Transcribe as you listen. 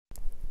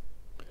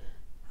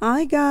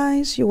Hi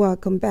guys, you're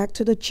welcome back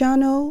to the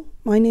channel.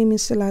 My name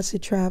is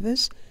Cilla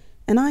Travis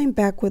and I'm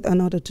back with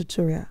another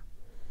tutorial.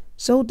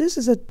 So this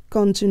is a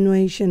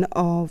continuation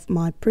of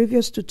my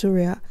previous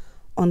tutorial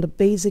on the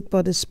basic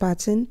bodice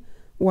pattern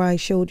where I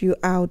showed you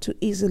how to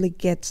easily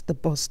get the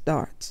bust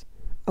dart.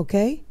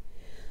 Okay,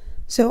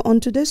 so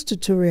on today's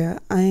tutorial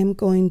I am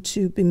going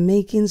to be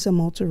making some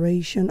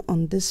alteration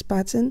on this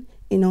pattern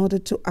in order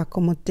to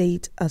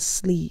accommodate a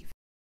sleeve.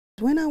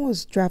 When I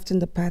was drafting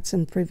the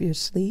pattern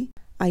previously,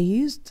 I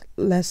used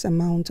less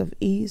amount of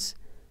ease,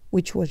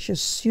 which was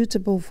just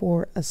suitable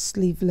for a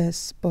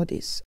sleeveless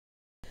bodice.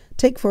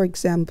 Take for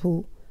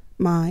example,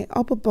 my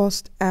upper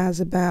bust has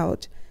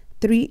about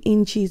 3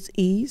 inches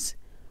ease,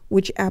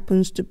 which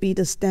happens to be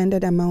the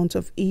standard amount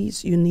of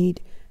ease you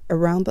need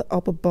around the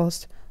upper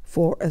bust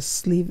for a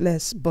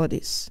sleeveless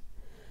bodice.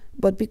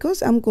 But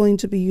because I'm going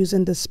to be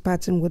using this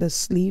pattern with a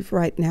sleeve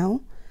right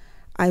now,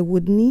 I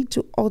would need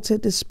to alter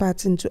this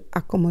pattern to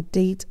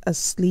accommodate a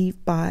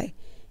sleeve by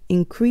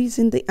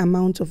increasing the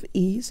amount of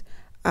ease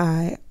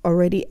I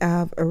already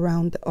have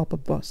around the upper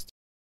bust.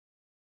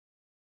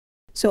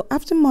 So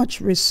after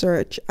much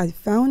research, I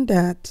found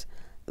that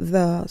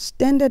the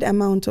standard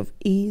amount of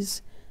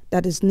ease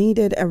that is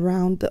needed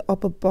around the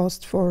upper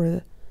bust for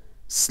a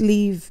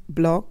sleeve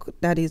block,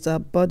 that is a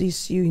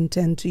bodice you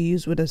intend to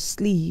use with a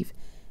sleeve,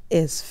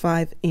 is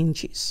 5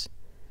 inches.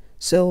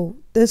 So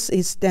this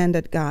is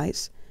standard,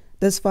 guys.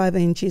 This 5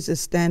 inches is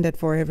standard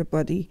for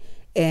everybody,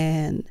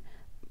 and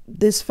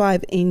this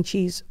 5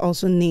 inches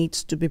also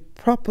needs to be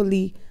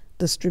properly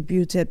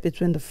distributed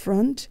between the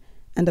front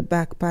and the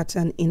back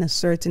pattern in a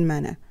certain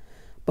manner.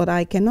 But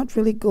I cannot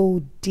really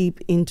go deep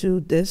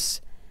into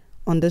this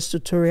on this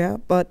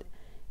tutorial, but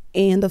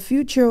in the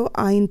future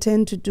I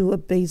intend to do a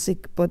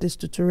basic bodice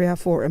tutorial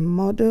for a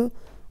model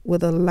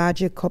with a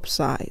larger cup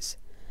size.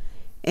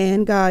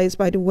 And guys,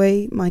 by the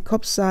way, my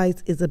cup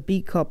size is a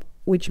B cup,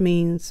 which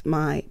means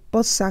my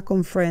bust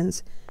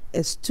circumference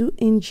is 2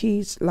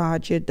 inches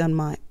larger than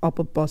my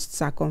upper bust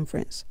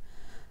circumference.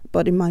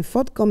 But in my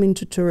forthcoming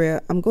tutorial,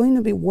 I'm going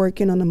to be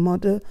working on a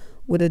model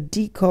with a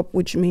D cup,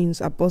 which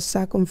means a bust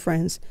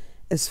circumference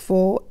is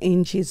 4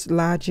 inches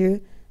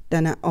larger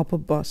than an upper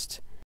bust.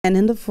 And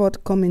in the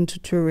forthcoming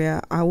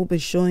tutorial, I will be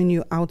showing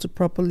you how to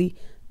properly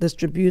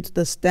distribute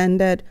the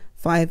standard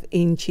 5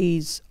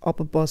 inches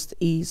upper bust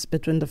ease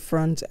between the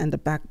front and the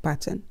back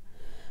pattern.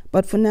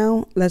 But for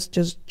now, let's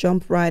just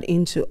jump right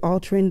into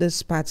altering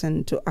this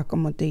pattern to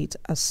accommodate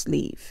a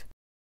sleeve.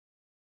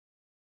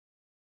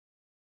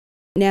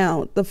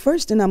 Now, the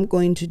first thing I'm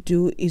going to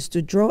do is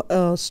to draw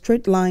a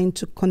straight line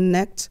to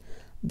connect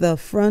the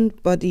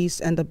front bodice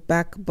and the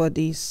back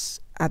bodice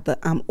at the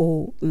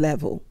armhole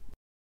level.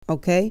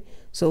 Okay,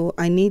 so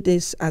I need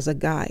this as a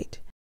guide.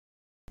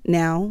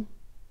 Now,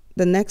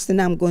 the next thing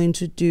I'm going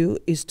to do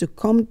is to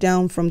come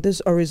down from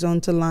this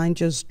horizontal line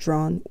just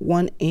drawn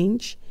 1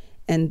 inch,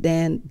 and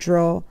then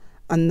draw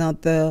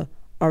another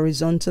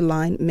horizontal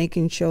line,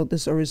 making sure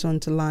this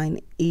horizontal line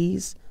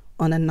is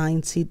on a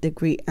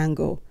 90-degree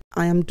angle.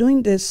 I am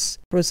doing this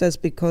process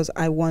because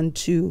I want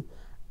to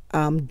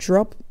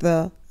drop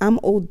the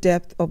armhole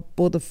depth of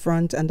both the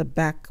front and the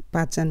back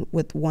pattern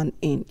with 1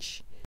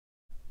 inch.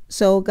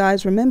 So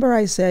guys, remember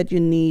I said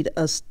you need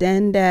a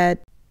standard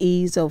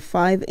ease of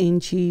 5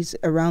 inches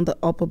around the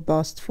upper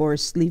bust for a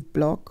sleeve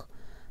block.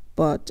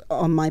 But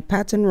on my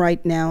pattern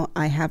right now,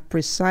 I have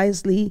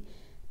precisely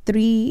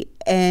 3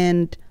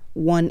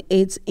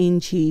 1/8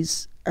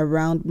 inches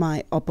around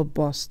my upper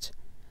bust.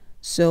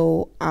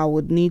 So I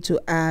would need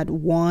to add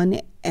 1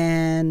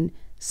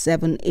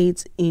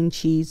 7/8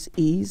 inches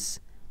ease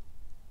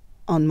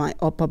on my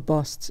upper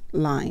bust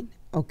line.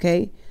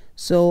 Okay,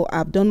 so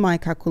I've done my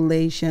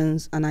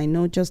calculations and I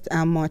know just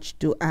how much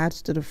to add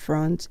to the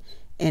front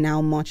and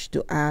how much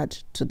to add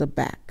to the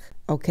back.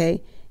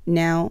 Okay,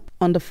 now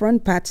on the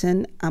front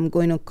pattern, I'm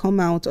going to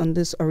come out on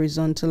this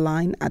horizontal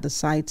line at the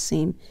side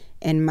seam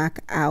and mark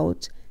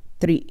out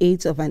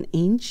 3/8 of an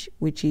inch,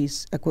 which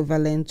is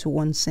equivalent to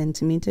 1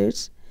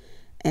 centimeters.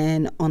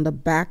 And on the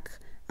back,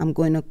 I'm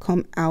going to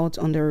come out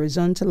on the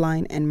horizontal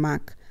line and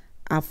mark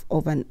 1/2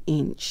 of an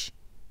inch.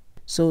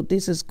 So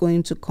this is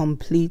going to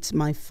complete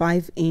my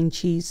 5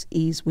 inches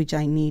ease, which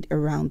I need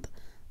around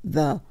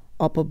the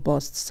upper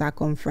bust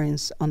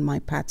circumference on my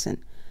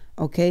pattern.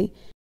 Okay.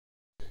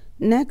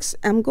 Next,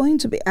 I'm going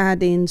to be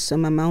adding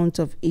some amount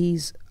of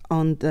ease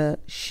on the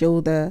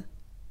shoulder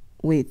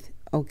width.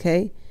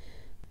 Okay,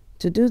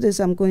 to do this,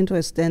 I'm going to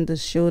extend the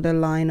shoulder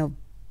line of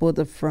both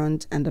the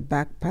front and the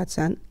back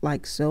pattern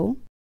like so.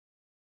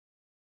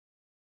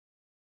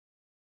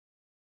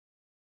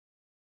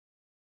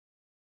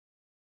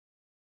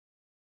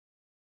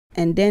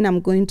 And then I'm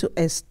going to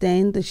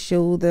extend the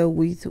shoulder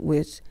width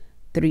with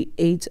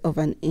 3/8 of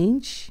an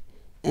inch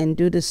and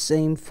do the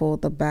same for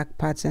the back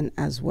pattern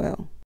as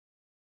well.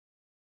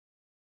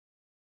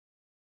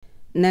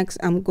 Next,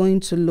 I'm going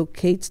to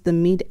locate the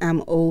mid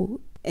armhole,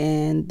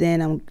 and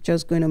then I'm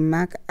just going to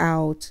mark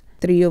out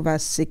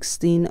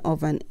 3/16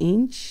 of an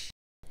inch.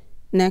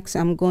 Next,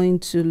 I'm going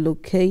to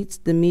locate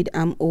the mid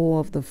armhole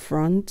of the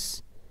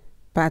front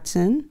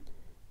pattern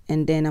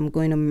and then I'm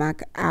going to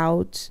mark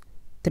out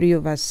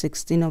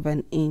 3/16 of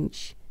an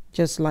inch,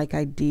 just like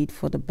I did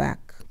for the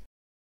back.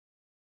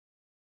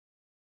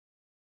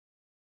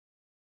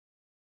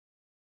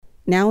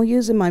 Now,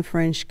 using my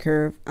French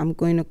curve, I'm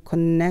going to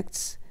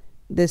connect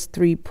these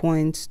 3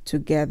 points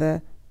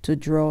together to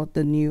draw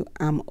the new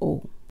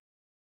armhole.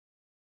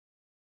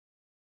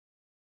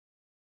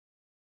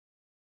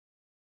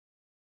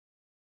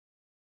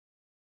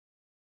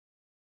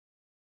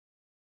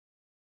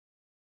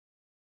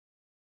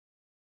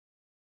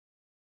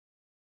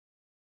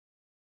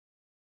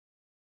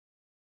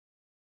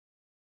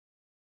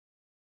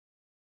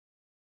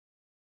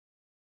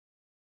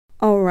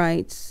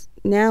 Alright,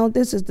 now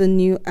this is the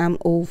new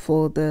armhole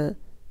for the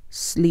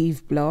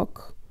sleeve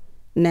block.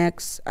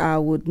 Next, I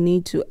would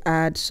need to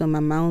add some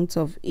amount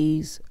of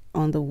ease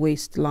on the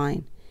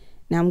waistline.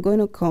 Now I'm going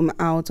to come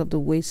out of the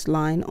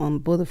waistline on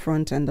both the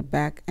front and the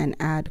back and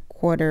add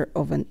 1/4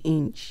 of an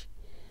inch.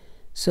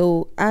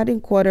 So adding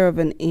 1/4 of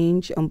an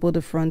inch on both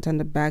the front and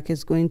the back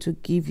is going to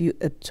give you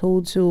a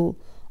total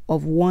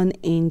of 1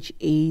 inch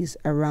ease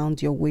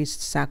around your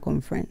waist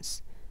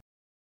circumference.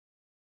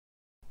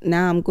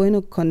 Now I'm going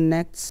to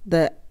connect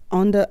the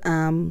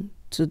underarm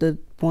to the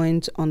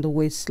point on the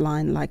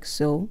waistline like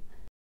so.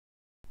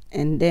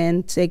 And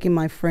then taking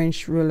my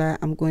French ruler,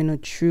 I'm going to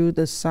true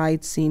the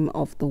side seam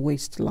of the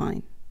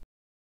waistline.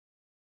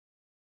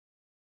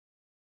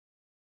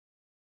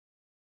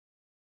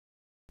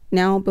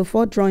 Now,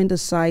 before drawing the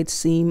side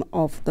seam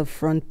of the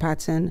front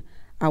pattern,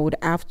 I would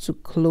have to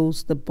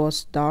close the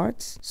bust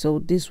darts. So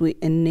this will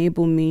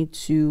enable me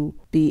to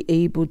be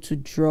able to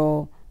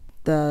draw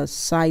the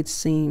side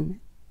seam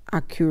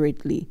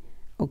accurately,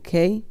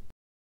 okay?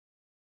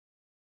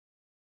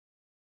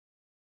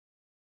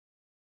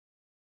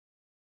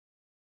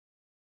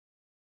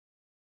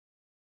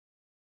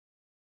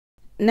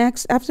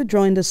 Next, after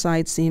drawing the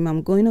side seam,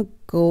 I'm going to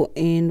go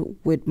in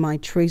with my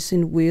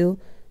tracing wheel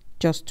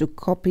just to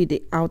copy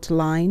the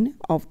outline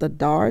of the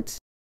darts.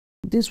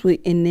 This will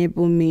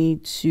enable me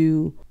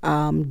to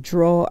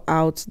draw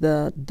out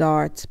the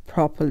dart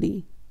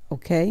properly,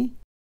 okay?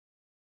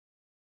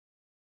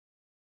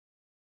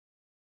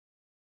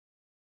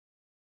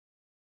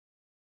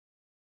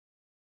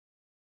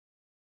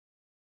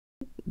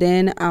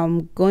 Then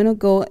I'm going to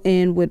go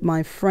in with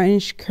my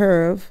French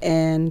curve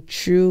and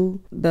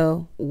true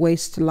the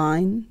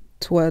waistline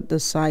toward the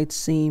side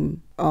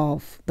seam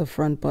of the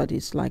front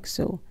bodice like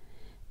so.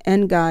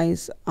 And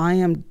guys, I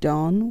am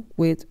done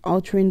with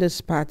altering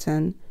this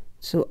pattern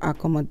to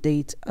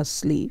accommodate a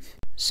sleeve.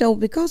 So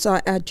because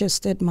I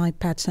adjusted my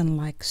pattern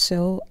like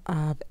so,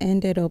 I've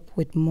ended up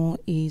with more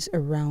ease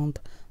around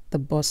the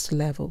bust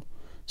level.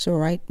 So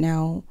right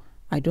now,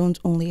 I don't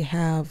only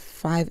have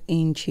 5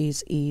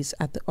 inches ease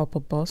at the upper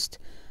bust,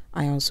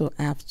 I also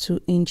have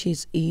 2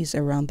 inches ease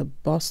around the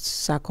bust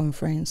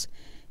circumference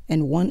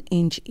and 1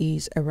 inch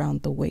ease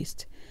around the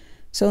waist.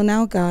 So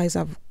now guys,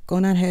 I've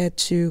gone ahead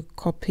to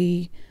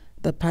copy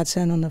the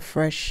pattern on a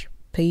fresh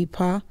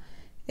paper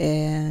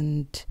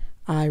and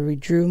I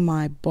redrew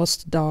my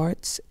bust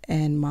darts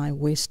and my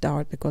waist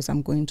dart because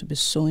I'm going to be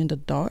sewing the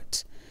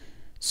darts.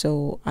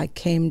 So I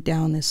came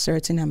down a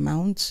certain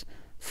amount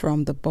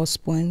from the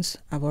bust points.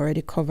 I've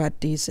already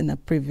covered this in a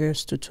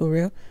previous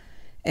tutorial.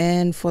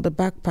 And for the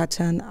back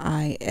pattern,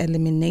 I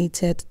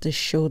eliminated the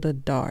shoulder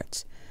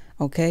darts.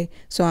 Okay,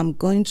 so I'm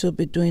going to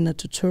be doing a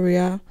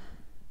tutorial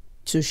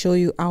to show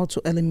you how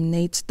to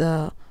eliminate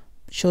the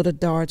shoulder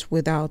darts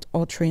without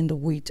altering the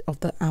width of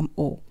the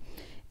armhole.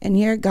 And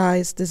here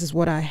guys, this is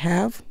what I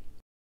have.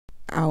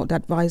 I would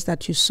advise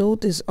that you sew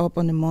this up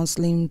on the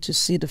muslin to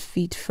see the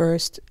feet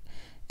first,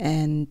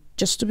 and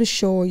just to be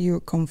sure you're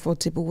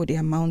comfortable with the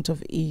amount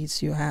of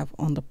ease you have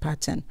on the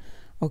pattern.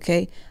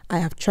 Okay, I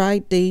have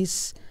tried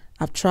this.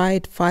 I've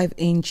tried 5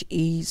 inch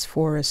ease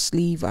for a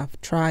sleeve. I've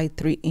tried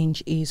 3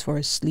 inch ease for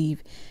a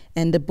sleeve,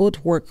 and they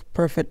both work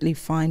perfectly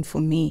fine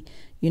for me.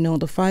 You know,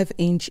 the 5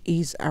 inch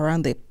ease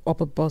around the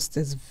upper bust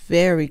is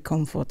very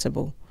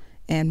comfortable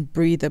and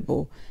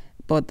breathable,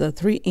 but the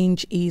 3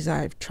 inch ease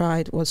I've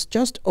tried was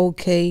just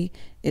okay.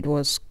 It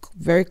was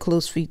very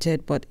close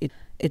fitted, but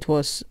it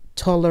was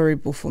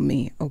tolerable for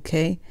me.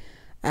 Okay,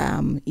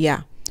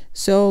 yeah.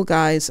 So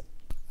guys,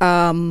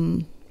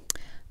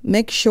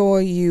 make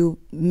sure you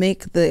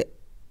make the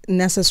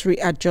necessary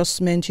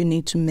adjustment you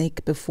need to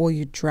make before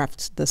you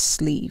draft the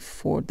sleeve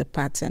for the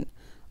pattern.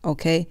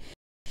 Okay,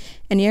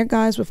 and here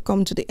guys, we've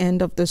come to the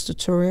end of this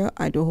tutorial.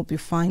 I do hope you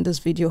find this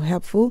video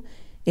helpful.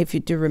 If you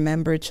do,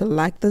 remember to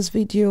like this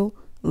video,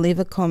 leave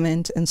a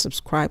comment and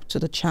subscribe to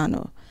the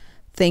channel.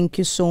 Thank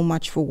you so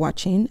much for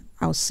watching.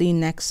 I'll see you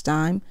next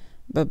time.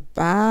 Bye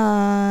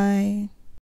bye.